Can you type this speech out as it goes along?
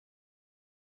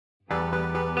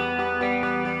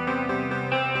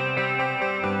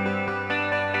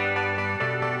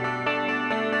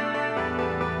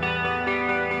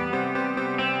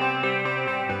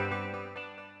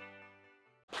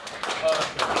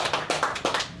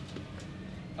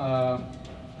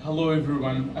Hello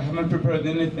everyone. I haven't prepared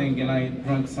anything and I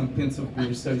drank some pints of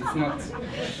beer, so it's not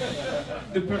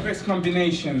the perfect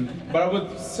combination. But I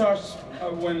would start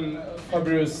when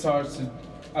Fabio started,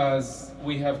 as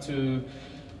we have to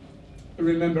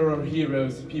remember our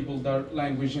heroes, people that are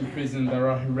languished in prison, that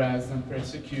are harassed and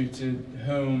persecuted,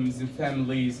 homes and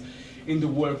families, in the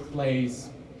workplace,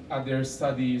 at their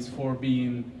studies, for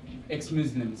being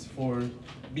ex-Muslims, for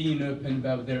being open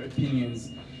about their opinions.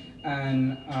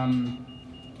 And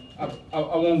I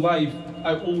won't lie,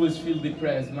 I always feel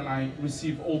depressed when I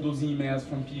receive all those emails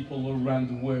from people around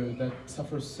the world that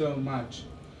suffer so much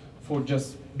for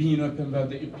just being open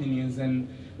about their opinions and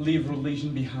leave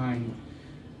religion behind.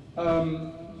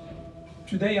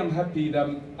 Today I'm happy that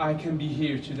I can be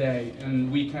here today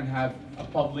and we can have a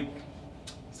public,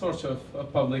 sort of a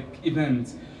public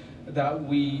event that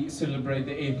we celebrate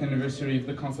the 8th anniversary of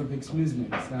the Council of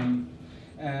Ex-Muslims.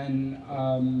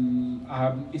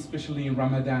 Especially in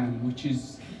Ramadan, which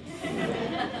is,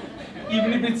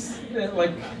 even if it's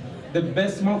like the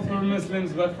best month for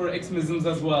Muslims, but for ex-Muslims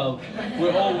as well.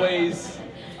 We're always,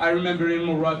 I remember in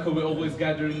Morocco, we always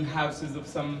gather in houses of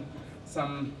some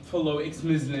fellow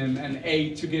ex-Muslim and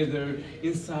ate together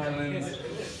in silence,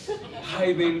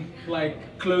 hiding, like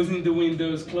closing the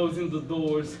windows, closing the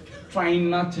doors, trying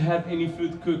not to have any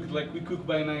food cooked, like we cook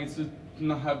by night so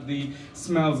not have the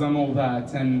smells and all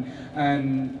that.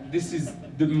 And this is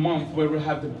the month where we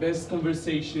have the best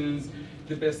conversations,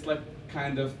 the best like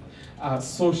kind of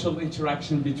social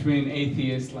interaction between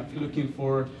atheists, like looking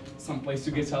for some place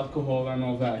to get alcohol and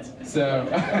all that. So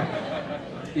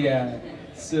yeah,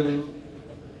 so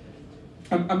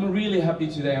I'm really happy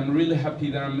today. I'm really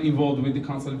happy that I'm involved with the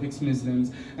Council of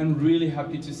Ex-Muslims. I'm really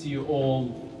happy to see you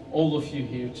all of you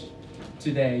here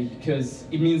today, because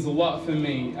it means a lot for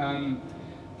me.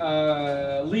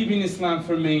 Leaving Islam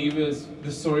for me was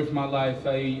the story of my life.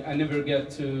 I never get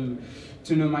to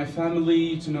know my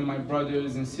family, to know my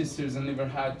brothers and sisters. I never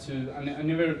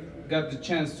got the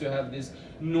chance to have this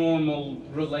normal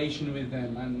relation with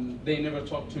them, and they never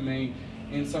talked to me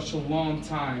in such a long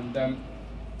time that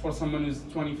for someone who's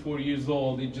 24 years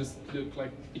old, it just looked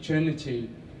like eternity.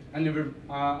 I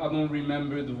don't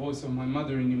remember the voice of my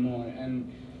mother anymore,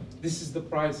 and this is the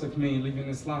price of me leaving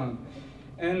Islam.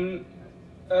 And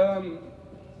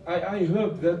I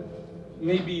hope that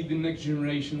maybe the next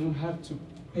generation will have to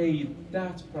pay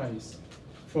that price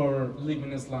for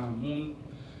leaving Islam.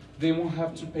 They won't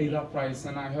have to pay that price,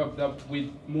 and I hope that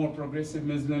with more progressive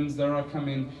Muslims that are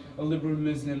coming, liberal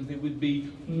Muslims, there would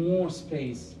be more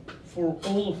space for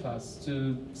all of us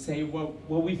to say what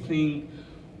we think,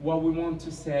 what we want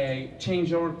to say,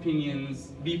 change our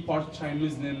opinions, be part-time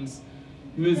Muslims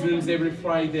every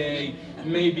Friday,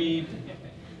 maybe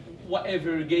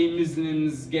whatever, gay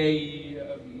Muslims, gay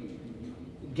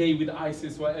with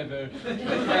ISIS, whatever, and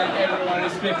everyone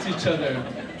respects each other.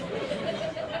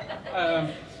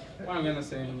 What am I gonna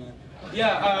say?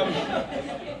 Yeah,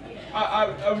 I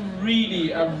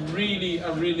really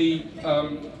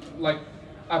like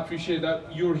appreciate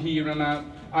that you're here, and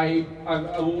I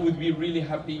would be really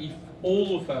happy if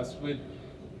all of us would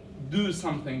do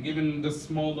something, even the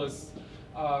smallest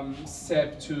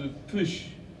step, to push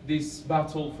this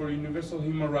battle for universal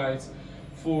human rights,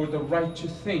 for the right to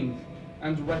think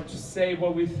and the right to say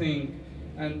what we think,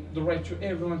 and the right to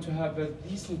everyone to have a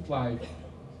decent life,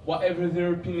 whatever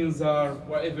their opinions are,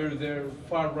 whatever their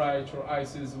far right or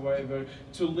ISIS, whatever,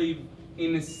 to live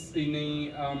in a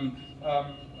state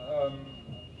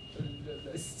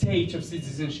of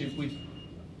citizenship which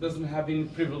doesn't have any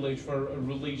privilege for a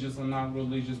religious or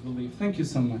non-religious belief. Thank you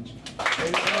so much.